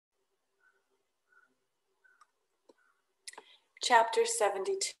Chapter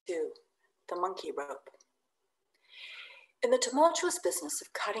 72, The Monkey Rope. In the tumultuous business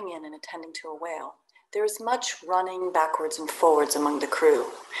of cutting in and attending to a whale, there is much running backwards and forwards among the crew.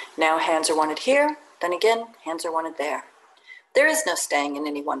 Now hands are wanted here, then again hands are wanted there. There is no staying in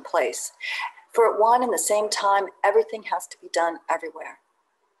any one place, for at one and the same time everything has to be done everywhere.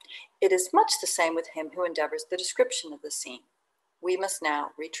 It is much the same with him who endeavors the description of the scene. We must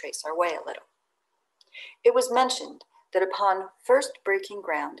now retrace our way a little. It was mentioned that upon first breaking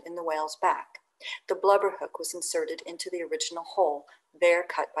ground in the whale's back, the blubber hook was inserted into the original hole, there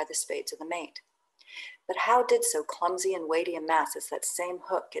cut by the spades of the mate. But how did so clumsy and weighty a mass as that same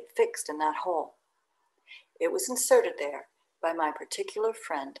hook get fixed in that hole? It was inserted there by my particular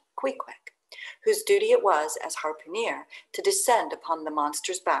friend Queequeg, whose duty it was as harpooner to descend upon the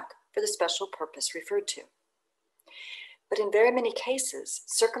monster's back for the special purpose referred to. But in very many cases,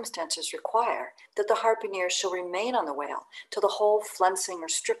 circumstances require that the harpooner shall remain on the whale till the whole flensing or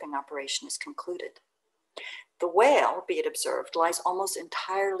stripping operation is concluded. The whale, be it observed, lies almost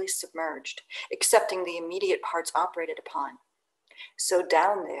entirely submerged, excepting the immediate parts operated upon. So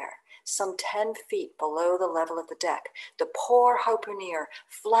down there, some 10 feet below the level of the deck, the poor harpooner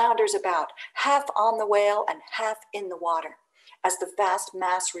flounders about, half on the whale and half in the water, as the vast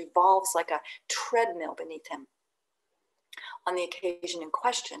mass revolves like a treadmill beneath him. On the occasion in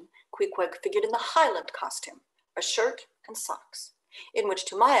question, Queequeg figured in the Highland costume, a shirt and socks, in which,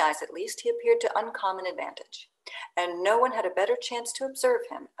 to my eyes at least, he appeared to uncommon advantage, and no one had a better chance to observe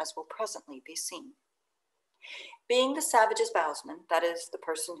him, as will presently be seen. Being the savage's bowsman, that is, the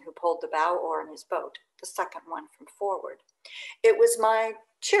person who pulled the bow oar in his boat, the second one from forward, it was my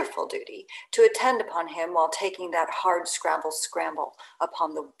cheerful duty to attend upon him while taking that hard scramble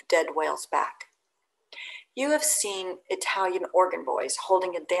upon the dead whale's back. You have seen Italian organ boys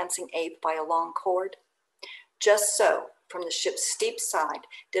holding a dancing ape by a long cord? Just so, from the ship's steep side,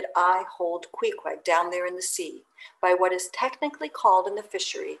 did I hold Queequeg down there in the sea by what is technically called in the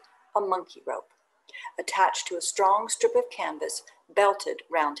fishery a monkey rope, attached to a strong strip of canvas belted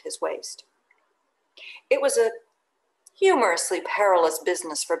round his waist. It was a humorously perilous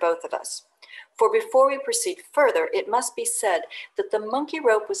business for both of us, for before we proceed further, it must be said that the monkey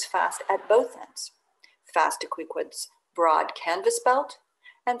rope was fast at both ends, fast to Queequeg's broad canvas belt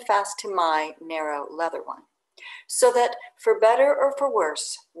and fast to my narrow leather one, so that for better or for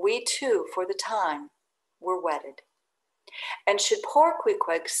worse, we two for the time were wedded. And should poor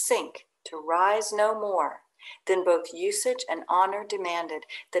Queequeg sink to rise no more, then both usage and honor demanded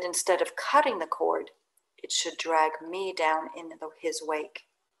that instead of cutting the cord, it should drag me down in his wake.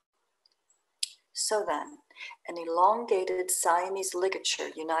 So then, an elongated Siamese ligature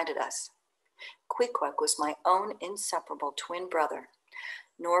united us. Queequeg was my own inseparable twin brother,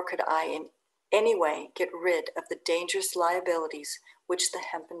 nor could I in any way get rid of the dangerous liabilities which the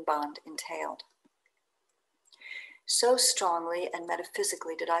hempen bond entailed. So strongly and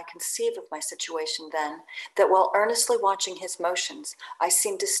metaphysically did I conceive of my situation then, that while earnestly watching his motions, I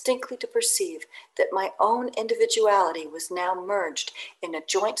seemed distinctly to perceive that my own individuality was now merged in a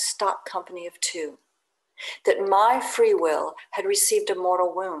joint stock company of two, that my free will had received a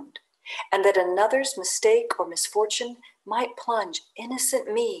mortal wound, and that another's mistake or misfortune might plunge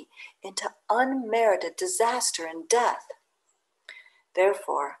innocent me into unmerited disaster and death.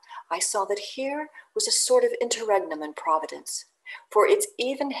 Therefore, I saw that here was a sort of interregnum in Providence, for its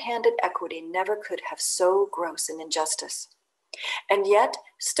even-handed equity never could have so gross an injustice. And yet,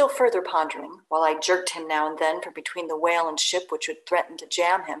 still further pondering, while I jerked him now and then from between the whale and ship which would threaten to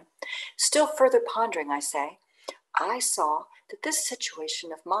jam him, still further pondering, I say, I saw that this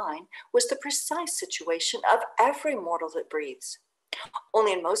situation of mine was the precise situation of every mortal that breathes.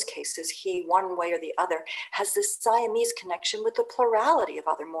 Only in most cases, he, one way or the other, has this Siamese connection with the plurality of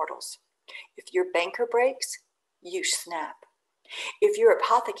other mortals. If your banker breaks, you snap. If your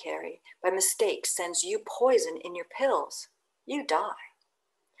apothecary, by mistake, sends you poison in your pills, you die.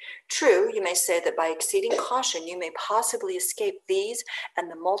 True, you may say that by exceeding caution, you may possibly escape these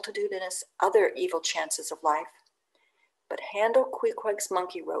and the multitudinous other evil chances of life. But handle Queequeg's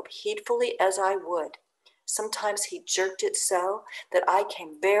monkey rope heedfully as I would, sometimes he jerked it so that I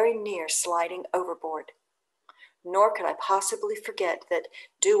came very near sliding overboard. Nor could I possibly forget that,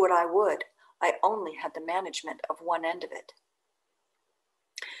 do what I would, I only had the management of one end of it.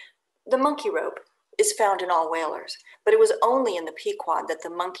 The monkey rope is found in all whalers, but it was only in the Pequod that the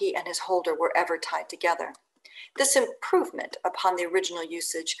monkey and his holder were ever tied together. This improvement upon the original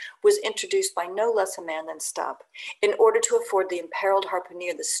usage was introduced by no less a man than Stubb, in order to afford the imperiled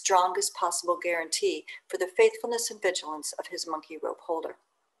harpooner the strongest possible guarantee for the faithfulness and vigilance of his monkey rope holder.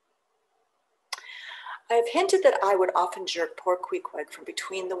 I have hinted that I would often jerk poor Queequeg from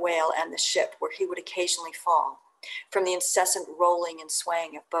between the whale and the ship, where he would occasionally fall, from the incessant rolling and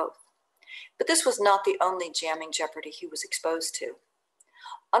swaying of both. But this was not the only jamming jeopardy he was exposed to.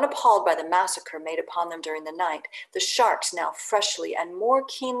 Unappalled by the massacre made upon them during the night, the sharks, now freshly and more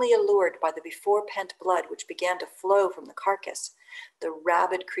keenly allured by the before-pent blood which began to flow from the carcass, the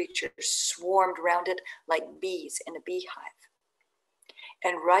rabid creatures swarmed round it like bees in a beehive.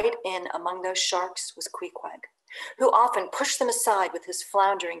 And right in among those sharks was Queequeg, who often pushed them aside with his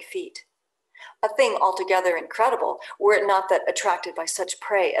floundering feet. A thing altogether incredible, were it not that, attracted by such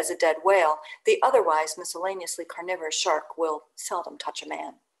prey as a dead whale, the otherwise miscellaneously carnivorous shark will seldom touch a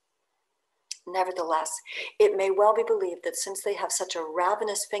man. Nevertheless, it may well be believed that since they have such a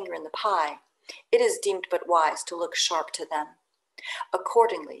ravenous finger in the pie, it is deemed but wise to look sharp to them.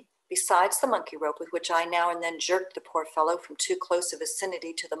 Accordingly, besides the monkey rope with which I now and then jerked the poor fellow from too close a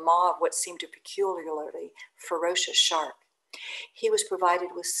vicinity to the maw of what seemed a peculiarly ferocious shark, he was provided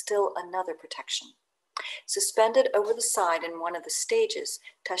with still another protection. Suspended over the side in one of the stages,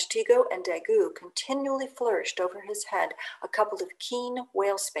 Tashtego and Daggoo continually flourished over his head a couple of keen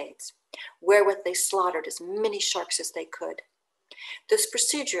whale spades, wherewith they slaughtered as many sharks as they could. This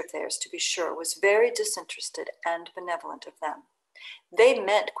procedure of theirs, to be sure, was very disinterested and benevolent of them. They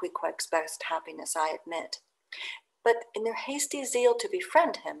meant Queequeg's best happiness, I admit. But in their hasty zeal to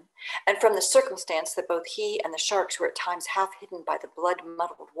befriend him, and from the circumstance that both he and the sharks were at times half hidden by the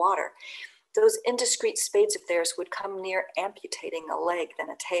blood-muddled water, those indiscreet spades of theirs would come near amputating a leg than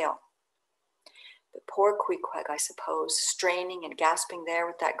a tail. But poor Queequeg, I suppose, straining and gasping there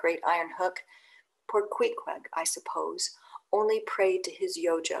with that great iron hook, poor Queequeg, I suppose, only prayed to his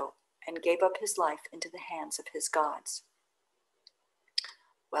Yojo and gave up his life into the hands of his gods.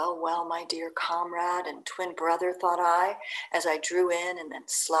 Well, well, my dear comrade and twin brother, thought I, as I drew in and then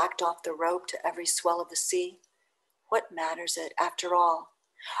slacked off the rope to every swell of the sea. What matters it, after all?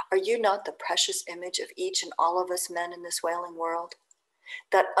 Are you not the precious image of each and all of us men in this whaling world?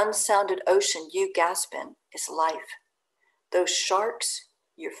 That unsounded ocean you gasp in is life. Those sharks,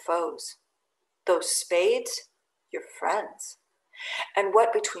 your foes. Those spades, your friends. And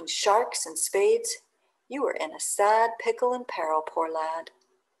what between sharks and spades, you are in a sad pickle and peril, poor lad.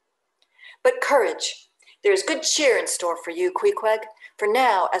 But courage, there is good cheer in store for you, Queequeg, for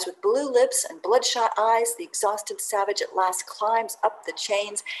now, as with blue lips and bloodshot eyes, the exhausted savage at last climbs up the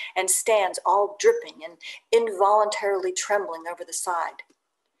chains and stands all dripping and involuntarily trembling over the side.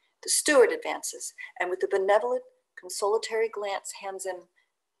 The steward advances, and with a benevolent, consolatory glance hands him,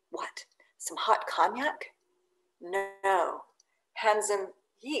 what, some hot cognac? No, hands him,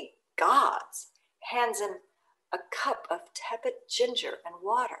 ye gods, hands him a cup of tepid ginger and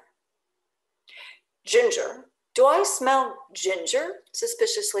water. Ginger? Do I smell ginger?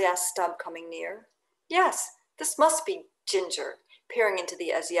 Suspiciously asked Stubb, coming near. Yes, this must be ginger, peering into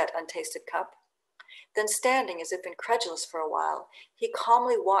the as yet untasted cup. Then standing as if incredulous for a while, he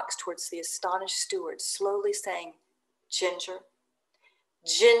calmly walks towards the astonished steward, slowly saying, Ginger?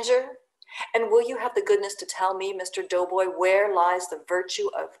 Ginger? And will you have the goodness to tell me, Mr. Doughboy, where lies the virtue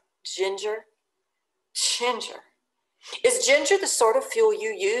of ginger? Ginger? Is ginger the sort of fuel you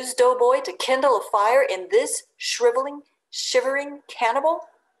use, Doughboy, to kindle a fire in this shriveling, shivering cannibal?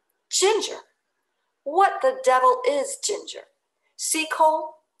 Ginger? What the devil is ginger? Sea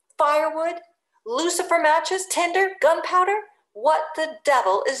coal? Firewood? Lucifer matches? Tinder? Gunpowder? What the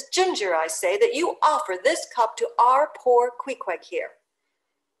devil is ginger, I say, that you offer this cup to our poor Queequeg here?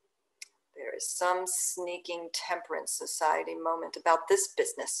 There is some sneaking temperance society moment about this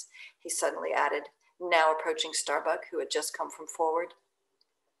business, he suddenly added, now approaching Starbuck, who had just come from forward.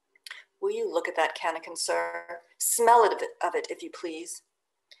 Will you look at that cannikin, sir? Smell of it, if you please.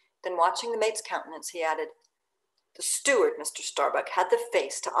 Then watching the mate's countenance, he added, the steward, Mr. Starbuck, had the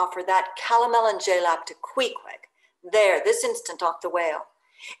face to offer that calomel and jalap to Queequeg, there, this instant off the whale.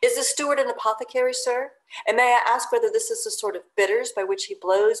 Is the steward an apothecary, sir? And may I ask whether this is the sort of bitters by which he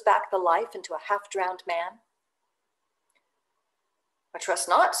blows back the life into a half-drowned man? I trust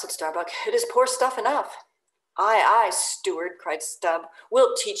not, said Starbuck. It is poor stuff enough. Aye, aye, steward, cried Stubb.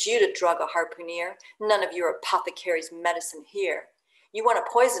 We'll teach you to drug a harpooner. None of your apothecary's medicine here. You want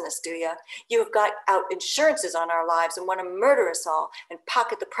to poison us, do you? You have got out insurances on our lives and want to murder us all and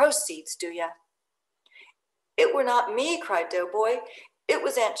pocket the proceeds, do you? It were not me, cried Doughboy. It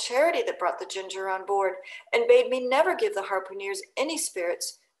was Aunt Charity that brought the ginger on board and bade me never give the harpooneers any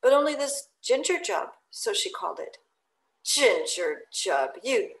spirits, but only this ginger jub, so she called it. Ginger jub,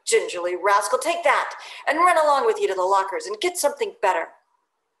 you gingerly rascal, take that and run along with you to the lockers and get something better.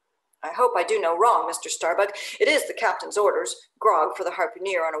 I hope I do no wrong, Mr. Starbuck. It is the captain's orders, grog for the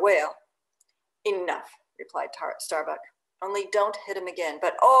harpooner on a whale. Enough, replied Starbuck. Only don't hit him again.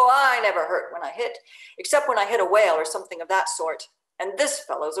 But oh, I never hurt when I hit, except when I hit a whale or something of that sort. And this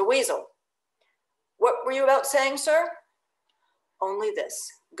fellow's a weasel. What were you about saying, sir? Only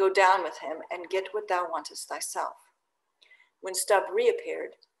this, go down with him and get what thou wantest thyself. When Stubb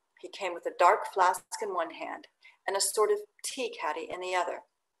reappeared, he came with a dark flask in one hand and a sort of tea caddy in the other.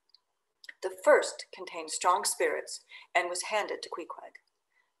 The first contained strong spirits and was handed to Queequeg.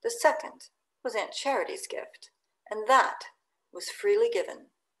 The second was Aunt Charity's gift, and that was freely given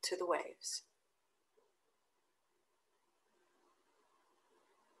to the waves.